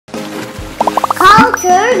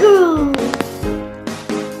finger group.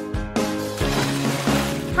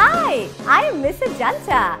 Hi, I am Miss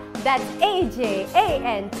Ajanta. That's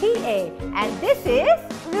Ajanta, and this is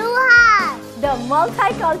Ruhaan, the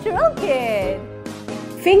multicultural kid.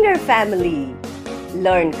 Finger family.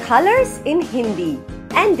 Learn colors in Hindi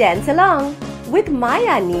and dance along with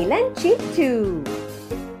Maya, Neil and Chintu.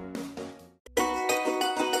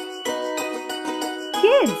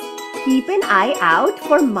 Kids, keep an eye out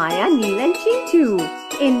for Maya, Neil and Chintu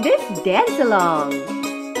in this dance along.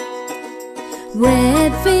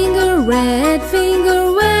 Red finger, where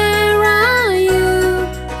are you?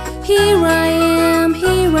 Here I am,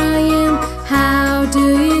 how do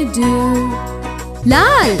you do?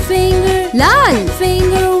 Lal finger,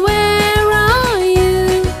 where are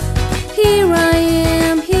you? Here I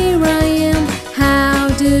am, how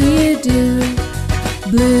do you do?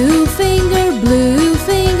 Blue finger,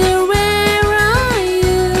 where are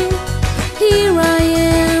you? Here I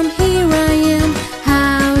am,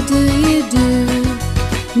 how do you do?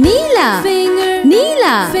 Neela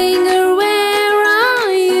finger, where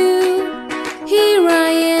are you? Here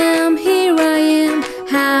I am,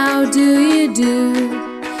 how do you do?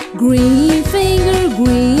 Green finger,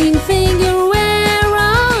 where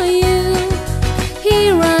are you?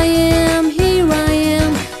 Here I am,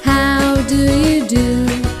 how do you do?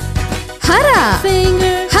 Hara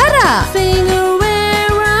finger,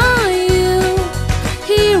 where are you?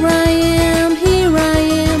 Here I am,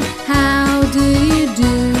 how do you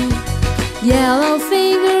do? Yellow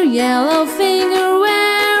finger,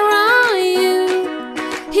 where are you?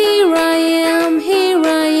 Here I am,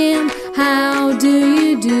 how do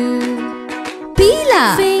you do?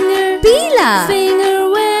 Peela finger,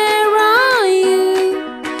 where are you?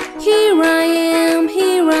 Here I am,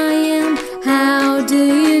 how do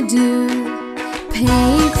you do?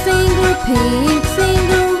 Pink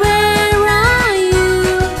finger, where are you?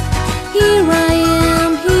 Here I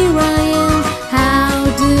am, how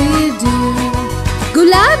do you do?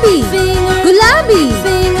 Gulabi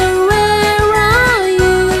finger, where are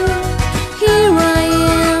you? Here I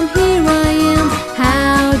am,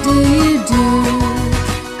 how do you do?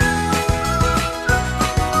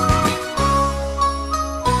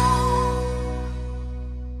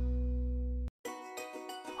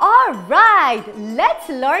 Alright, let's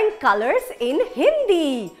learn colors in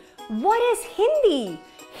Hindi. What is Hindi?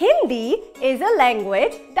 Hindi is a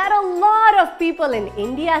language that a lot of people in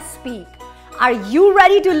India speak. Are you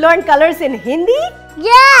ready to learn colors in Hindi?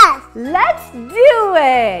 Yes. Let's do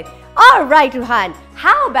it! Alright, Ruhaan,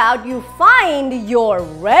 how about you find your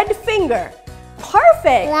red finger?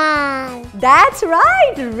 Perfect! Lal, That's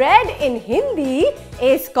right! Red in Hindi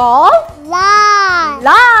is called lal,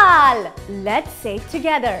 Lal. Let's say it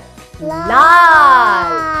together.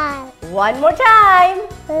 Lal. One more time.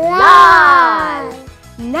 Lal.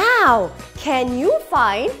 Now, can you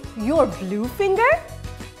find your blue finger?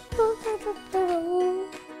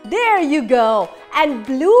 There you go. And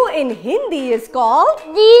blue in Hindi is called?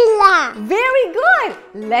 Neela, Very good.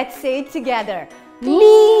 Let's say it together.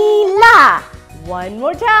 Neela. One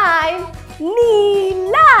more time.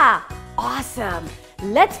 Neela. Awesome.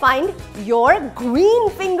 Let's find your green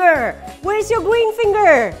finger. Where's your green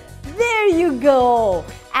finger? There you go.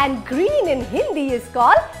 And green in Hindi is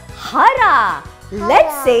called Hara.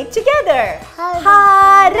 Let's say it together.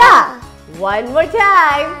 Hara. One more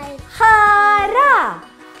time. Hara.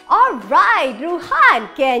 Alright,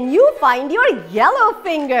 Ruhaan, can you find your yellow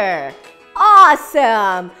finger?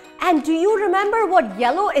 Awesome. And do you remember what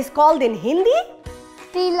yellow is called in Hindi?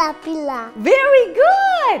 pila, Very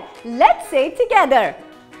good. Let's say it together.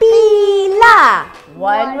 Peela.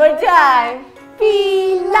 One more time.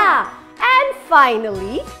 Peela. And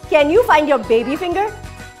finally, can you find your baby finger?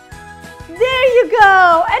 There you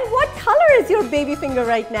go. And what color is your baby finger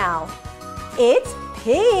right now? It's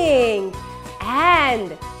pink.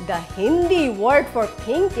 And the Hindi word for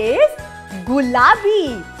pink is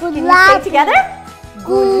gulabi. Can you say it together?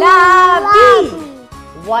 Gulabi.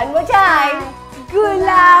 One more time.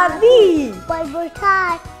 Gulabi. One more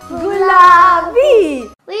time.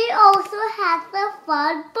 Gulabi. We also have the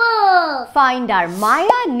fun book. Find our Maya,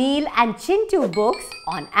 Neil and Chintu books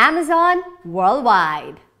on Amazon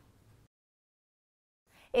worldwide.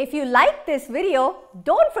 If you like this video,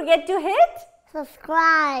 don't forget to hit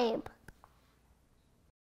Subscribe.